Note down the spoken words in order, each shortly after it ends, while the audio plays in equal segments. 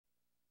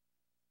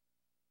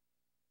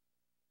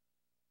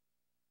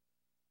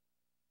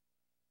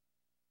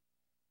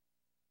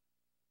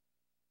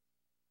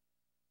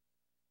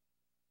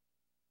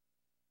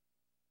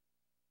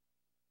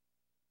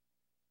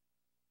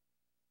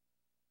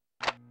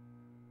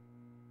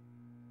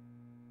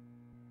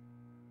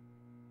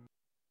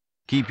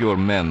Keep your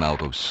men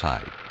out of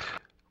sight.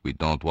 We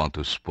don't want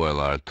to spoil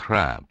our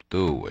trap,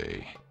 do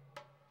we?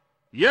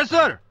 Yes,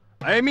 sir.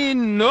 I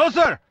mean, no,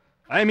 sir.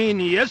 I mean,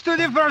 yes to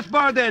the first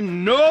part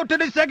and no to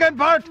the second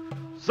part,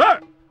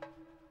 sir.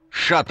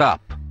 Shut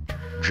up.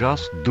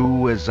 Just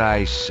do as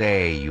I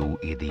say, you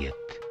idiot.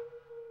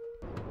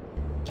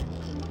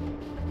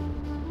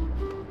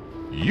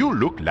 You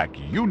look like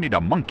you need a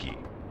monkey.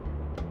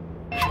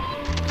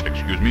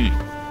 Excuse me.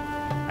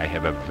 I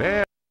have a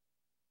very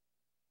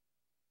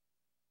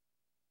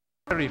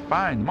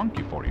fine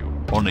monkey for you.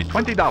 Only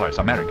 $20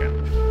 American.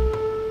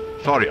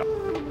 Sorry.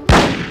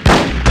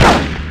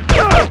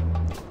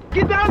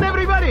 Get down,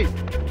 everybody!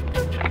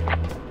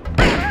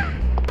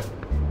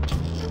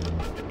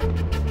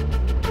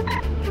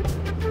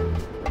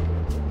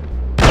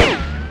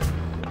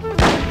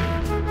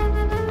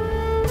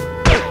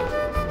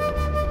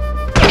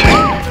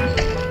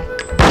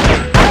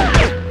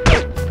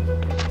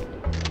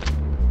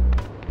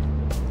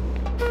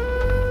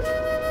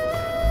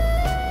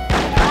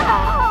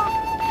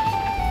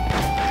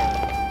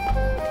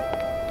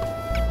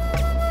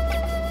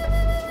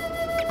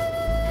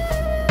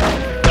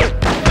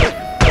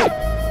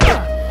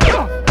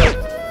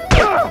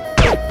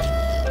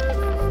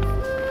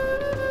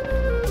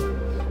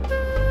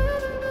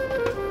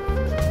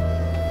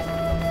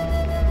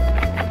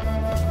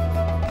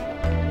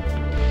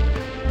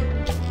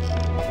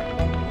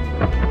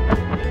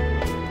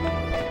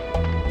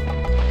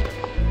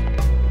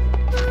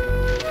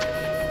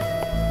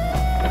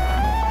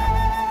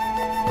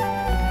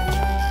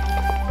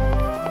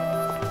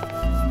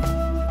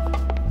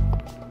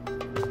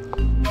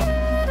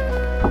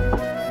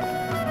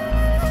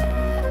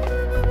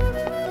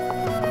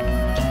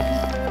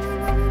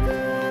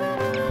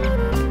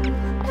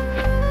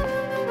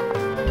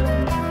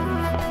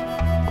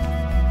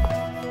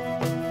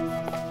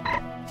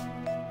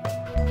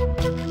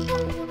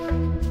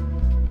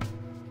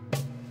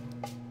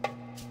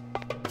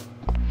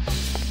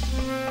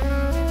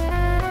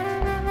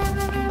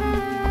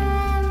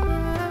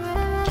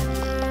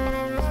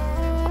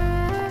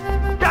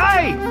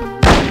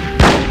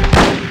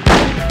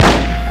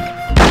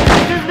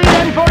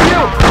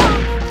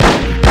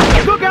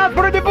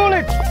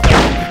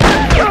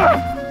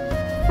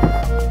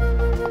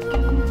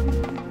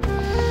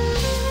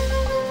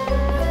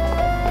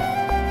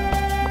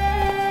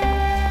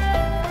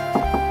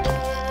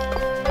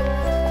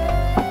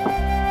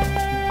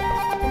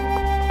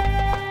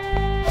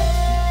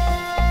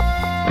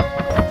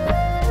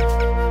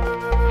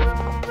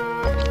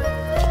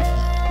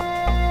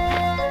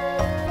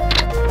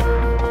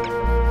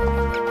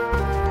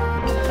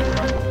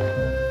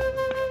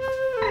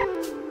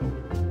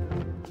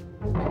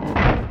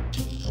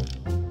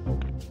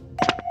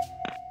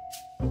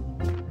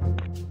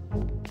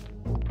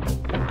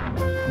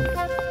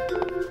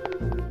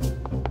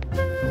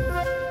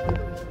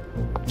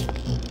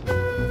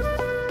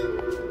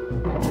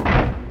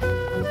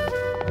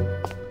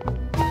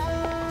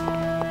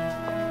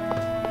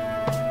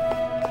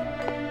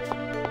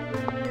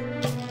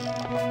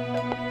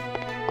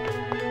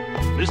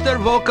 Mr.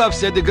 Volkov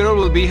said the girl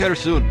will be here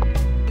soon.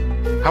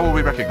 How will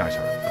we recognize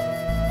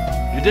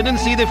her? You didn't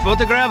see the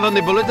photograph on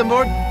the bulletin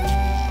board?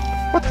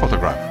 What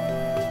photograph?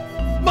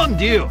 Mon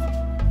Dieu!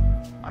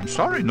 I'm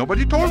sorry,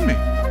 nobody told me.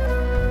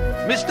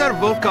 Mr.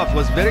 Volkov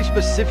was very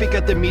specific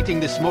at the meeting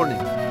this morning.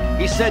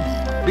 He said,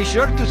 be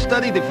sure to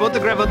study the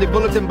photograph on the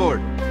bulletin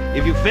board.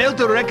 If you fail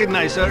to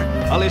recognize her,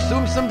 I'll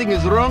assume something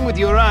is wrong with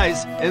your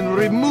eyes and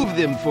remove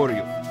them for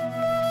you.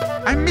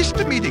 I missed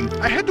the meeting.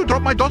 I had to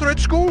drop my daughter at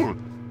school.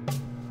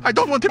 I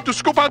don't want him to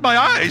scoop out my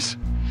eyes.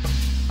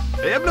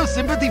 I have no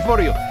sympathy for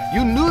you.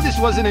 You knew this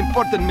was an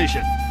important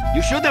mission.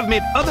 You should have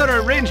made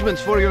other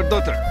arrangements for your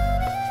daughter.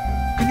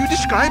 Can you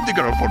describe the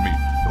girl for me?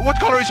 What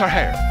color is her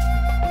hair?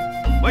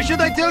 Why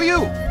should I tell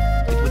you?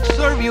 It would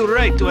serve you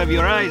right to have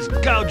your eyes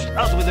gouged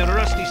out with a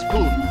rusty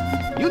spoon.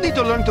 You need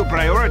to learn to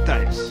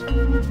prioritize.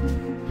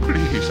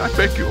 Please, I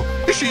beg you.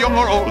 Is she young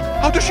or old?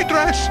 How does she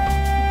dress?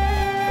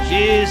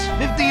 She's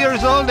 50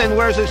 years old and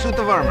wears a suit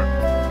of armor.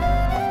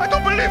 I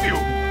don't believe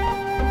you.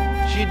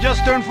 She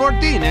just turned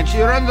 14 and she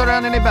runs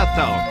around in a bath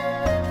towel.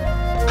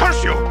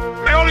 Curse you!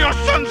 May all your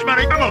sons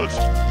marry camels!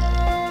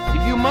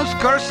 If you must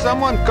curse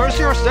someone, curse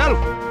yourself.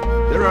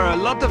 There are a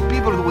lot of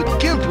people who would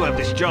kill to have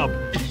this job.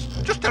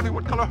 Just tell me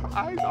what color her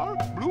eyes are.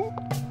 Blue?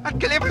 I'd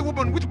kill every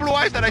woman with blue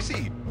eyes that I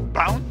see.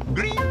 Brown?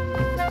 Green?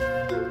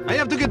 I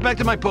have to get back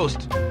to my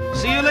post.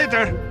 See you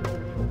later.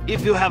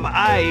 If you have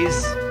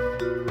eyes.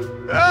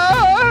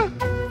 Ah!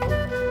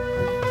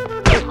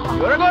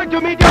 You're going to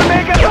meet your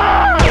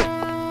maker!